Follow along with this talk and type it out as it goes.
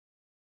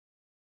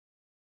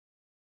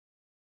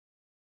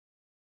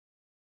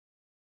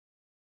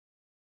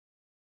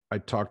I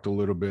talked a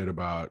little bit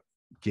about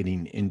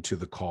getting into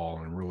the call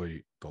and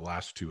really the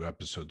last two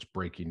episodes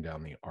breaking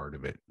down the art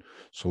of it.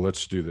 So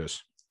let's do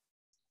this.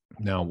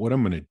 Now, what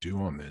I'm going to do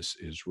on this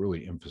is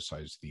really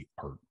emphasize the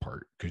art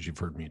part because you've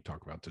heard me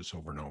talk about this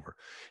over and over.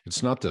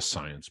 It's not the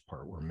science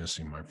part we're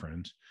missing, my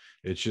friends.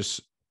 It's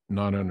just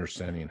not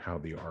understanding how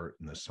the art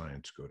and the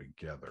science go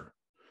together.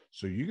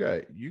 So you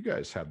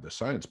guys have the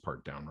science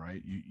part down,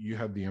 right? You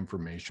have the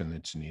information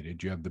that's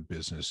needed, you have the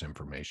business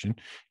information,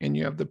 and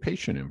you have the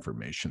patient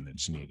information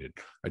that's needed.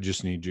 I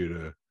just need you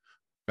to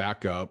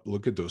back up,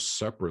 look at those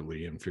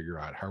separately, and figure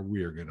out how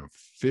we are going to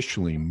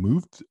efficiently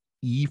move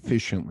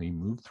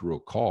through a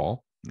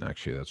call. And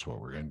actually, that's what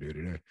we're going to do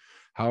today.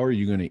 How are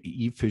you going to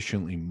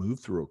efficiently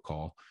move through a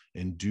call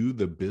and do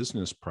the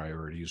business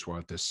priorities while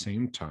at the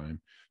same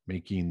time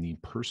making the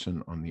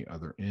person on the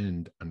other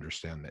end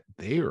understand that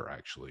they are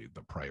actually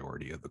the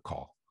priority of the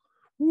call?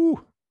 Woo,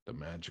 the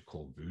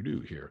magical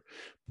voodoo here.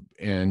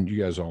 And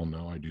you guys all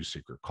know I do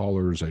secret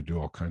callers. I do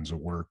all kinds of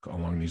work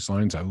along these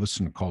lines. I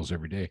listen to calls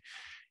every day.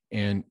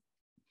 And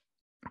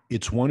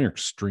it's one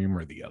extreme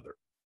or the other,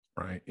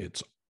 right?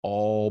 It's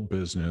all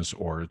business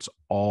or it's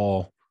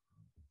all,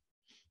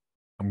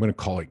 I'm going to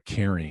call it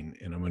caring.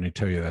 And I'm going to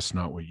tell you that's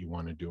not what you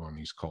want to do on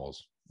these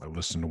calls. I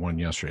listened to one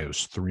yesterday. It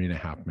was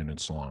 3.5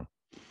 minutes long.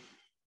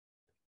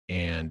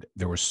 And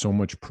there was so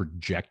much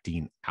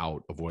projecting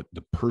out of what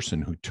the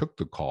person who took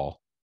the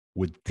call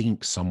would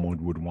think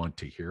someone would want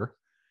to hear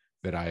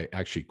that I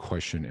actually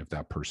question if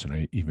that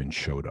person even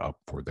showed up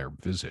for their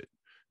visit,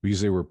 because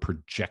they were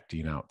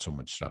projecting out so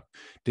much stuff.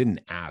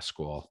 Didn't ask,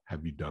 well,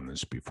 have you done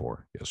this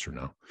before? Yes or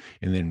no?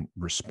 And then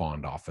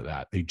respond off of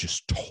that. They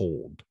just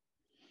told,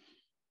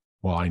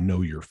 well, I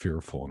know you're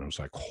fearful. And it was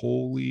like,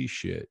 holy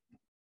shit.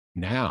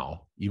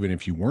 Now, even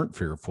if you weren't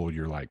fearful,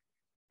 you're like,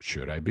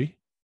 should I be?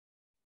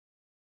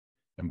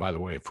 And by the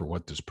way, for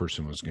what this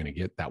person was going to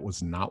get, that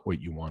was not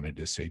what you wanted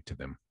to say to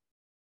them.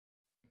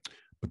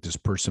 But this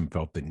person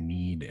felt the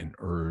need and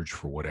urge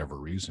for whatever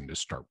reason to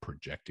start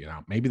projecting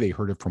out. Maybe they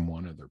heard it from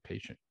one other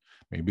patient.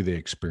 Maybe they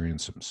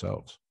experienced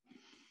themselves.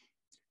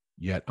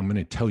 Yet I'm going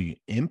to tell you,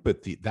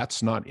 empathy,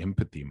 that's not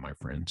empathy, my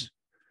friends.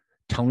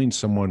 Telling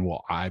someone,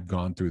 well, I've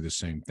gone through the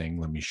same thing,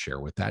 let me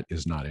share with that,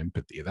 is not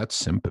empathy. That's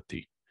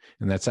sympathy.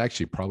 And that's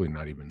actually probably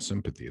not even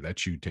sympathy.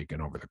 That's you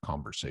taking over the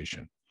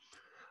conversation.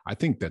 I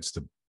think that's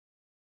the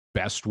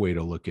best way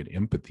to look at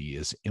empathy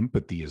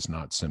is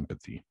not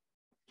sympathy.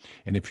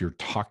 And if you're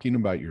talking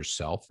about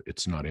yourself,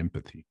 it's not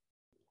empathy.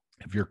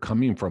 If you're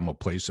coming from a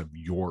place of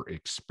your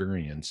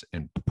experience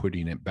and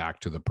putting it back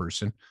to the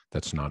person,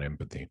 that's not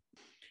empathy.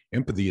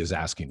 Empathy is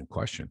asking a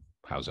question.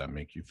 How's that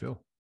make you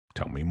feel?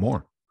 Tell me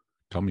more.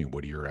 Tell me,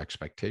 what are your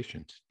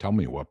expectations? Tell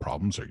me, what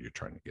problems are you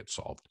trying to get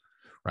solved,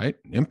 right?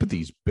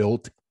 Empathy is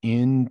built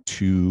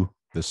into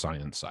the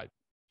science side.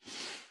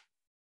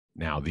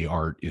 Now the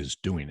art is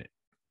doing it.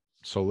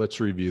 So let's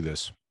review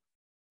this,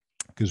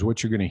 because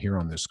what you're going to hear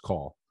on this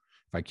call,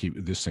 if I keep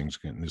this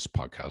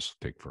podcast will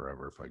take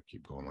forever if I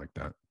keep going like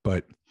that.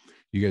 But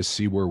you guys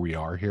see where we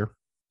are here,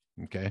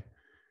 okay?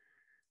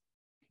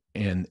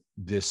 And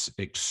this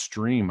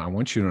extreme, I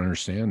want you to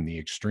understand the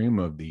extreme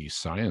of the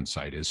science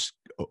side is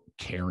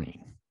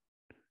caring.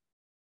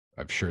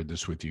 I've shared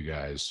this with you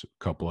guys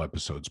a couple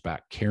episodes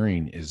back.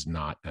 Caring is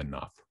not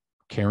enough.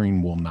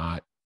 Caring will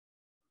not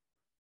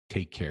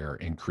take care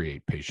and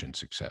create patient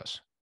success.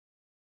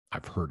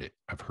 I've heard it.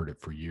 I've heard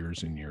it for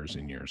years and years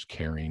and years.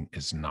 Caring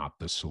is not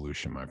the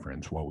solution, my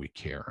friends. While we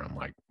care, I'm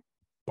like,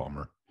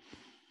 bummer.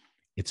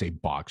 It's a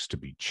box to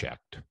be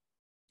checked.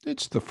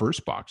 It's the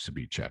first box to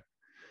be checked.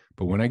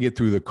 But when I get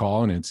through the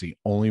call and it's the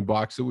only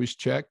box that was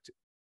checked,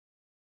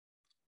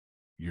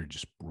 you're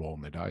just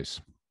rolling the dice.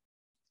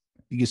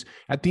 Because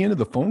at the end of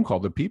the phone call,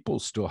 the people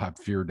still have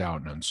fear,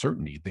 doubt, and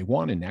uncertainty. They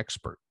want an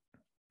expert.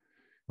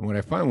 And what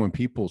I find when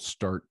people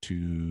start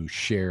to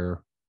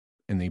share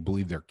and they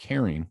believe they're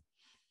caring,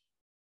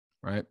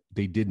 right?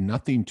 They did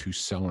nothing to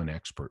sell an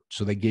expert.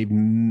 So they gave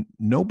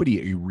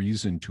nobody a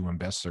reason to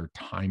invest their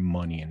time,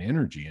 money, and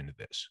energy into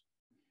this.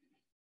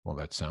 Well,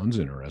 that sounds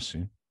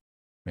interesting.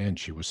 Man,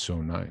 she was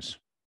so nice.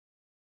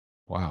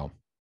 Wow.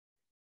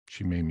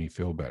 She made me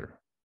feel better.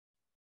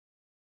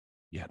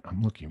 Yet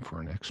I'm looking for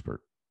an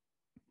expert.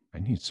 I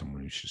need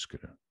someone who's just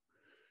going to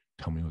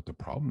tell me what the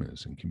problem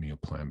is and give me a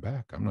plan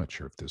back. I'm not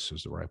sure if this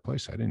is the right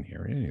place. I didn't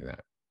hear any of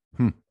that.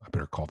 I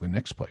better call the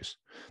next place.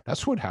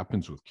 That's what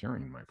happens with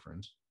caring, my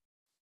friends.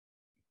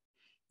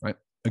 Right?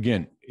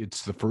 Again,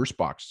 it's the first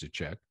box to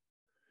check.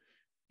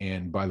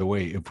 And by the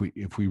way,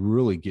 if we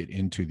really get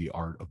into the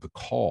art of the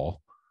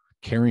call,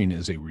 caring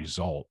is a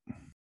result.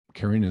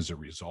 Caring is a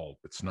result.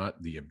 It's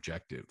not the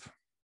objective.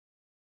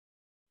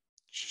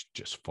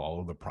 Just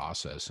follow the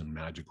process and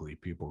magically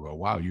people go,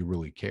 wow, you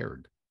really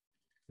cared.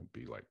 It'd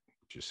be like,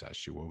 just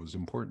asked you what was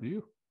important to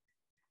you.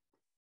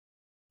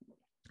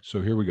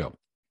 So here we go.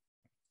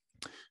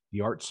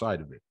 The art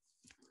side of it.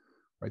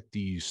 Write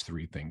these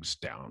three things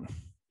down.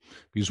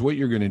 Because what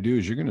you're going to do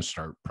is you're going to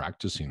start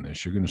practicing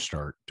this. You're going to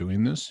start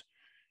doing this.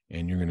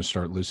 And you're going to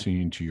start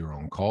listening to your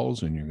own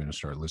calls, and you're going to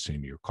start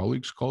listening to your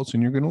colleagues' calls,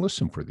 and you're going to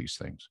listen for these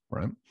things,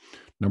 right?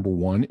 Number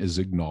one is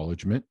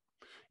acknowledgement.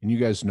 And you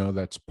guys know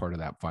that's part of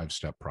that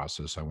 5-step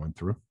process I went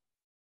through.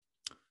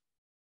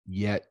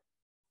 Yet,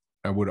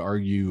 I would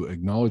argue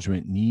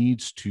acknowledgement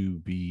needs to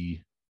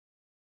be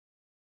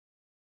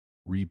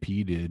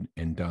repeated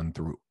and done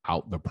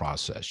throughout the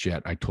process.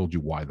 Yet, I told you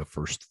why the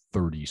first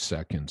 30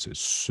 seconds is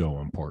so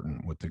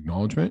important with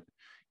acknowledgement.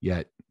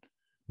 Yet,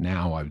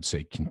 now I would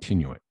say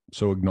continue it.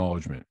 So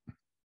acknowledgement.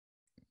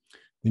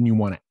 Then you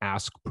want to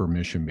ask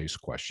permission-based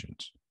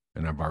questions.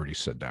 And I've already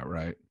said that,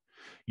 right?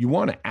 You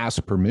want to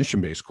ask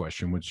permission-based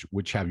questions,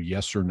 which have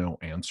yes or no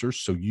answers,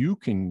 so you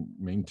can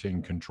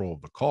maintain control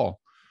of the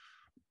call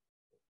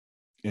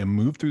and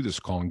move through this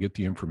call and get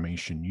the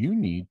information you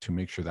need to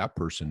make sure that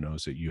person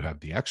knows that you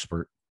have the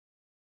expert,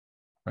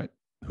 right,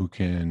 who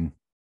can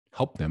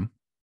help them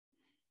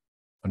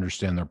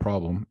understand their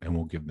problem and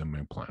will give them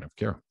a plan of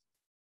care.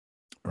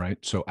 Right?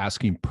 So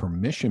asking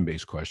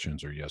permission-based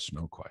questions are yes,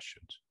 no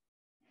questions.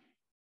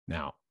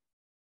 Now,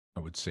 I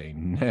would say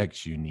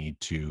next you need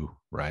to,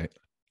 right,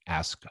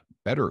 ask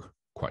better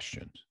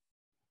questions,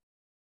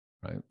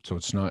 right? So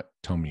it's not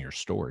tell me your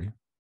story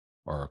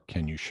or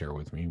can you share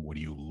with me? What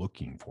are you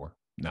looking for?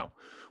 No,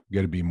 we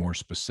got to be more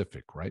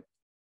specific, right?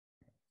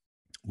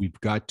 We've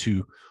got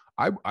to,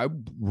 I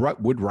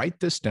would write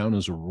this down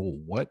as a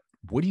rule. What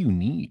do you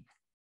need?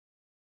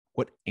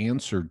 What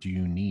answer do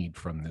you need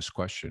from this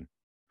question?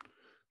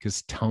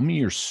 Because tell me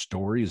your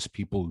story is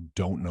people who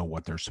don't know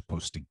what they're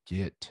supposed to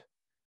get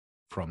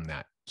from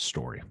that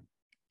story.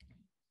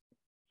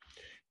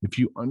 If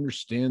you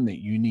understand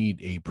that you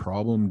need a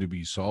problem to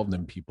be solved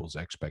in people's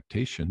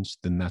expectations,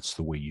 then that's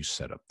the way you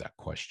set up that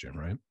question,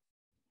 right?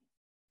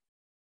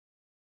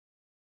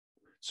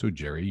 So,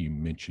 Jerry, you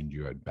mentioned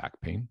you had back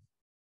pain.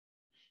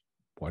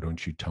 Why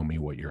don't you tell me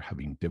what you're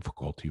having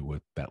difficulty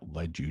with that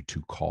led you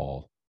to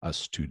call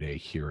us today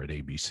here at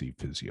ABC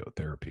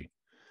Physiotherapy?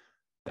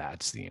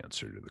 That's the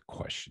answer to the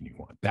question you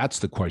want. That's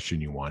the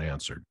question you want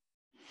answered.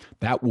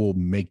 That will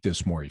make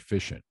this more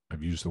efficient.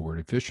 I've used the word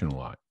efficient a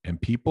lot. And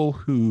people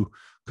who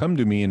come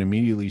to me and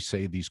immediately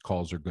say these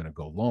calls are going to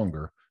go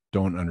longer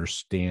don't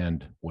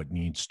understand what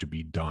needs to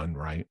be done,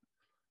 right?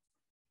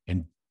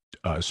 And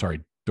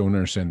don't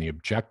understand the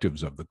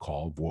objectives of the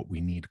call, of what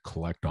we need to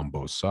collect on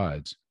both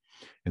sides.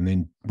 And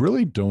then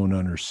really don't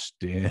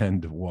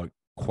understand what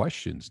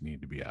questions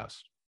need to be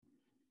asked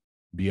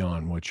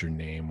beyond what's your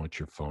name, what's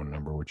your phone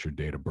number, what's your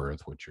date of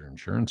birth, what's your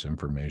insurance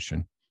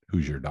information,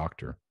 who's your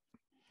doctor.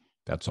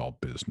 That's all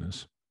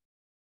business.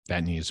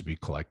 That needs to be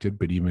collected.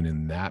 But even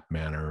in that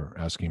manner,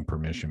 asking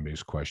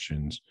permission-based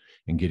questions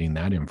and getting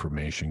that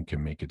information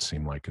can make it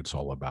seem like it's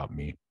all about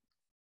me.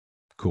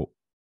 Cool.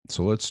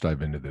 So let's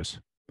dive into this,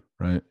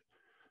 right?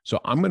 So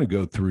I'm going to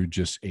go through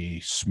just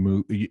a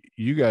smooth,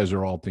 you guys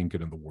are all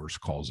thinking of the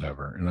worst calls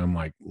ever. And I'm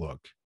like, look,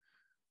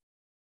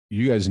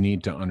 you guys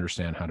need to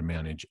understand how to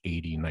manage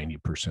 80,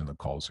 90% of the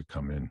calls that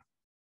come in,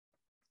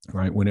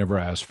 right? Whenever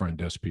I ask front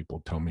desk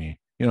people, tell me,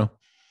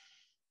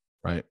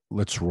 right,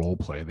 let's role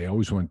play. They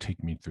always want to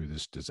take me through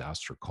this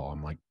disaster call.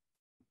 I'm like,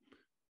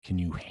 can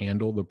you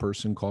handle the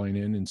person calling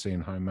in and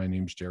saying, hi, my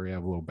name's Jerry, I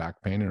have a little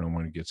back pain and I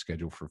want to get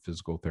scheduled for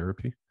physical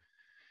therapy?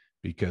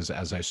 Because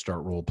as I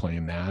start role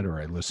playing that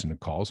or I listen to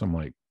calls, I'm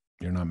like,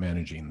 you're not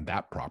managing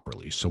that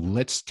properly. So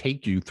let's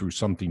take you through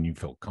something you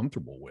feel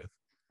comfortable with.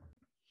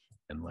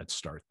 And let's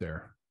start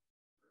there.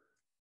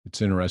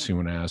 It's interesting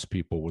when I ask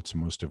people what's the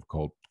most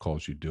difficult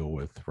calls you deal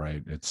with,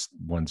 right? It's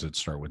ones that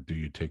start with, do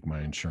you take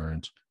my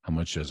insurance? How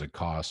much does it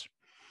cost?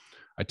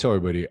 I tell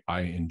everybody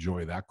I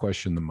enjoy that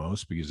question the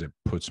most because it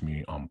puts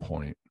me on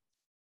point.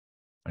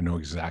 I know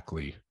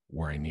exactly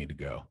where I need to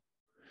go.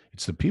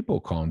 It's the people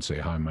call and say,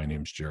 hi, my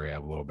name's Jerry. I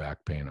have a little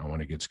back pain. I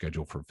want to get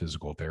scheduled for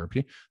physical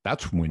therapy.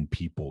 That's when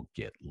people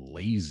get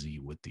lazy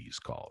with these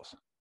calls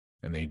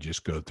and they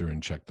just go through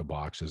and check the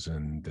boxes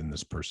and then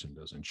this person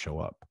doesn't show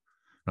up.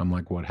 And I'm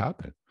like, what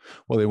happened?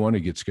 Well, they want to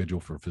get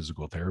scheduled for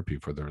physical therapy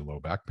for their low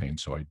back pain.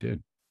 So I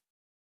did.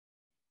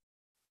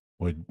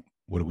 What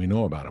do we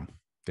know about them?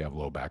 They have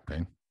low back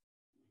pain.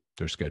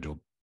 They're scheduled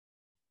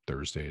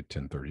Thursday at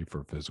 10:30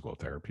 for physical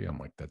therapy. I'm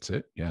like, that's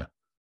it? Yeah.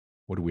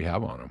 What do we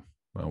have on them?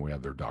 Well, we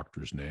have their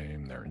doctor's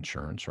name, their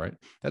insurance, right?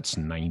 That's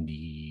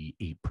 98%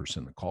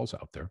 of the calls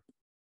out there.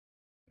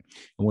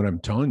 And what I'm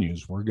telling you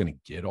is we're going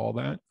to get all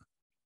that,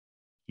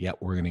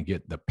 yet we're going to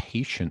get the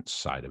patient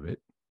side of it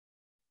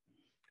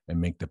and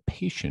make the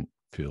patient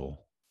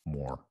feel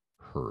more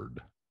heard.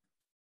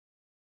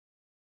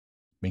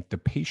 Make the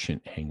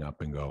patient hang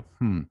up and go,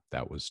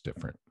 that was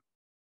different.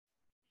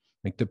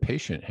 Make the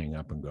patient hang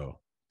up and go,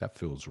 that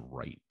feels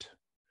right.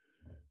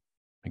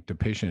 Make the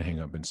patient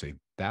hang up and say,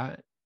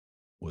 that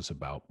was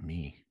about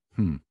me.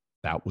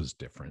 That was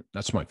different.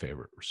 That's my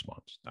favorite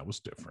response. That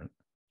was different.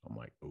 I'm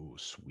like, oh,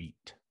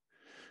 sweet.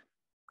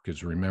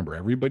 Because remember,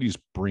 everybody's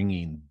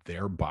bringing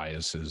their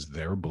biases,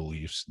 their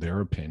beliefs,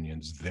 their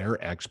opinions,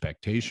 their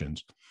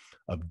expectations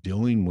of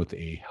dealing with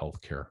a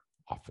healthcare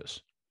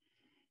office.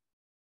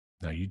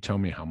 Now, you tell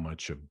me how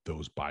much of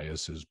those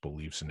biases,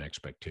 beliefs, and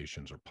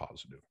expectations are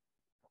positive.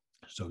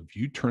 So if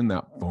you turn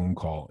that phone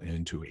call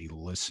into a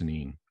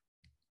listening,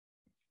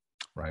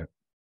 right,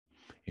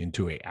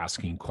 into a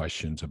asking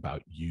questions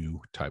about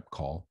you type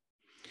call,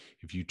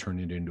 if you turn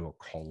it into a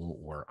call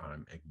where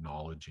I'm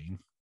acknowledging,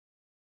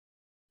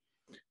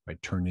 if I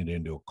turn it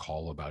into a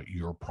call about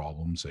your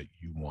problems that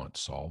you want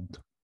solved,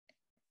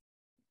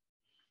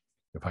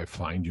 if I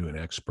find you an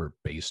expert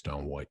based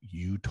on what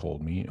you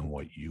told me and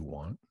what you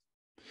want,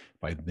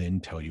 if I then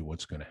tell you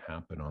what's going to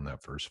happen on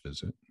that first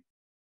visit,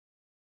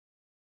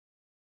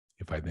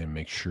 if I then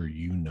make sure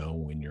you know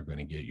when you're going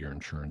to get your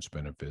insurance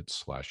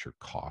benefits / your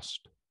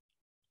cost,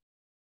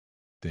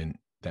 then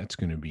that's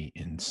going to be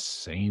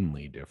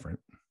insanely different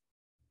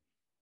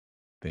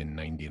than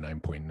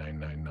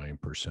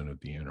 99.999% of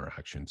the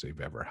interactions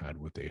they've ever had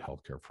with a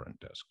healthcare front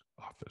desk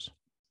office.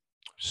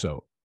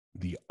 So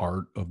the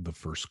art of the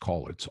first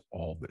call, it's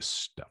all this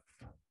stuff: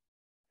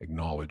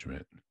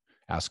 acknowledgement,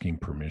 asking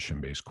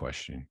permission-based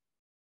questions,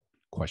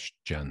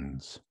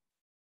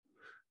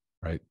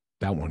 right?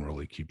 That one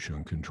really keeps you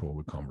in control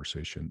of the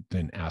conversation.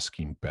 Then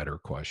asking better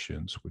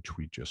questions, which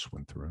we just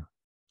went through.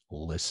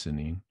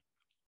 Listening.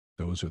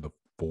 Those are the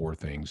 4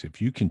 things. If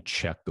you can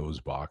check those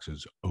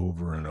boxes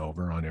over and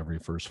over on every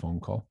first phone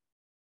call,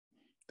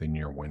 then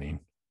you're winning.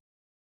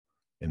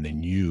 And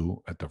then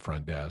you at the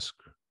front desk,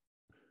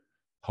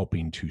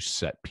 helping to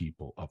set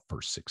people up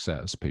for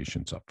success,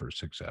 patients up for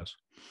success,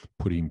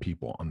 putting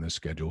people on the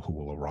schedule who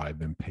will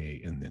arrive and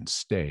pay and then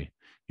stay,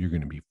 you're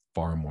going to be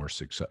far more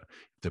successful.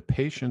 If the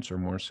patients are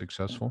more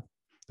successful,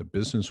 the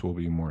business will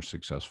be more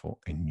successful,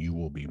 and you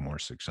will be more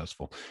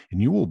successful.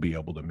 And you will be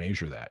able to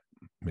measure that,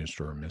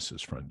 Mr. or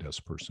Mrs. Front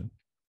Desk person.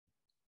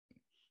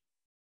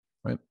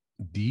 Right?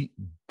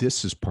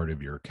 This is part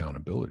of your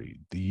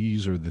accountability.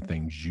 These are the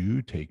things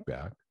you take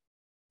back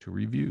to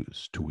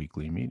reviews, to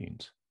weekly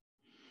meetings.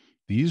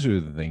 These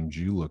are the things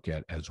you look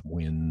at as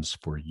wins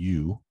for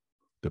you,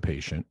 the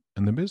patient,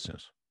 and the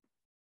business,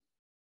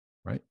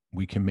 right?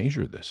 We can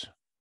measure this.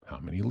 How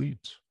many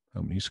leads?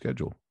 How many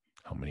scheduled?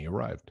 How many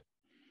arrived?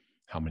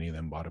 How many of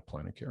them bought a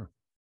plan of care?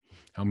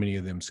 How many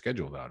of them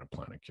scheduled out a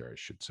plan of care, I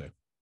should say.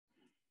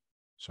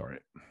 Sorry.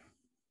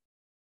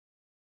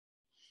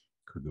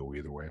 Could go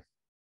either way.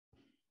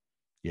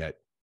 Yet,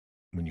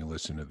 when you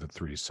listen to the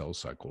 3 sales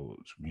cycles,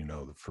 you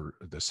know,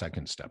 the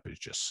second step is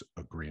just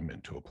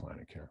agreement to a plan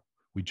of care.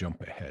 We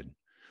jump ahead.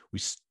 We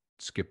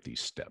skip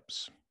these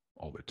steps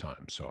all the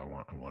time. So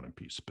I want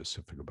to be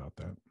specific about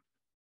that.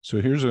 So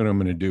here's what I'm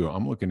going to do.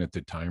 I'm looking at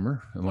the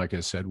timer. And like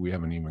I said, we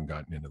haven't even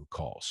gotten into the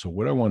call. So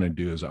what I want to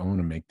do is I want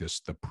to make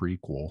this the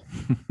prequel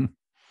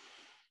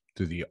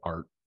to the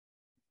art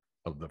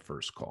of the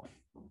first call.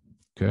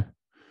 Okay.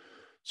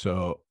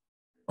 So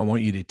I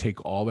want you to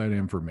take all that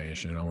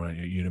information. I want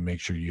you to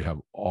make sure you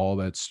have all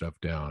that stuff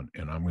down.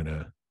 And I'm going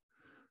to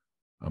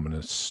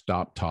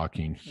stop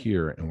talking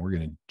here, and we're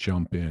going to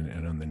jump in,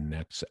 and on the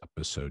next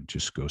episode,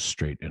 just go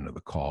straight into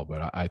the call.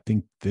 But I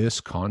think this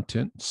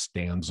content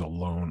stands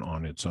alone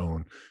on its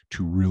own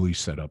to really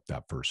set up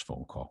that first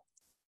phone call,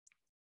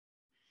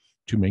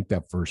 to make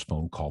that first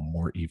phone call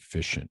more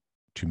efficient,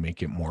 to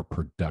make it more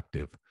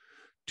productive,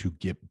 to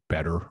get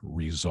better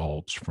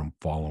results from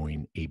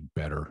following a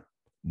better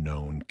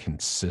known,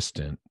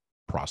 consistent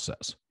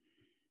process,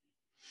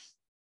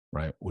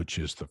 right? Which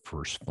is the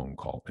first phone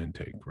call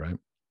intake, right?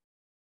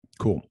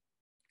 Cool.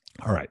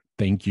 All right.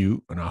 Thank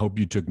you. And I hope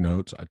you took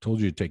notes. I told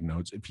you to take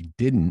notes. If you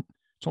didn't,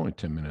 it's only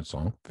 10 minutes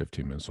long,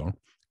 15 minutes long.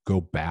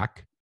 Go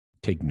back,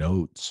 take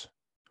notes,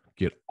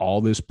 get all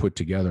this put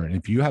together. And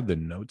if you have the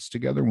notes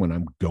together when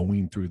I'm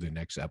going through the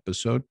next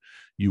episode,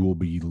 you will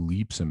be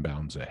leaps and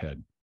bounds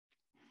ahead,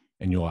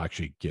 and you'll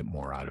actually get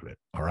more out of it.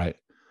 All right.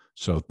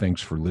 So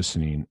thanks for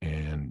listening.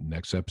 And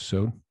next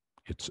episode,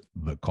 it's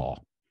the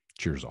call.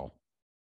 Cheers all.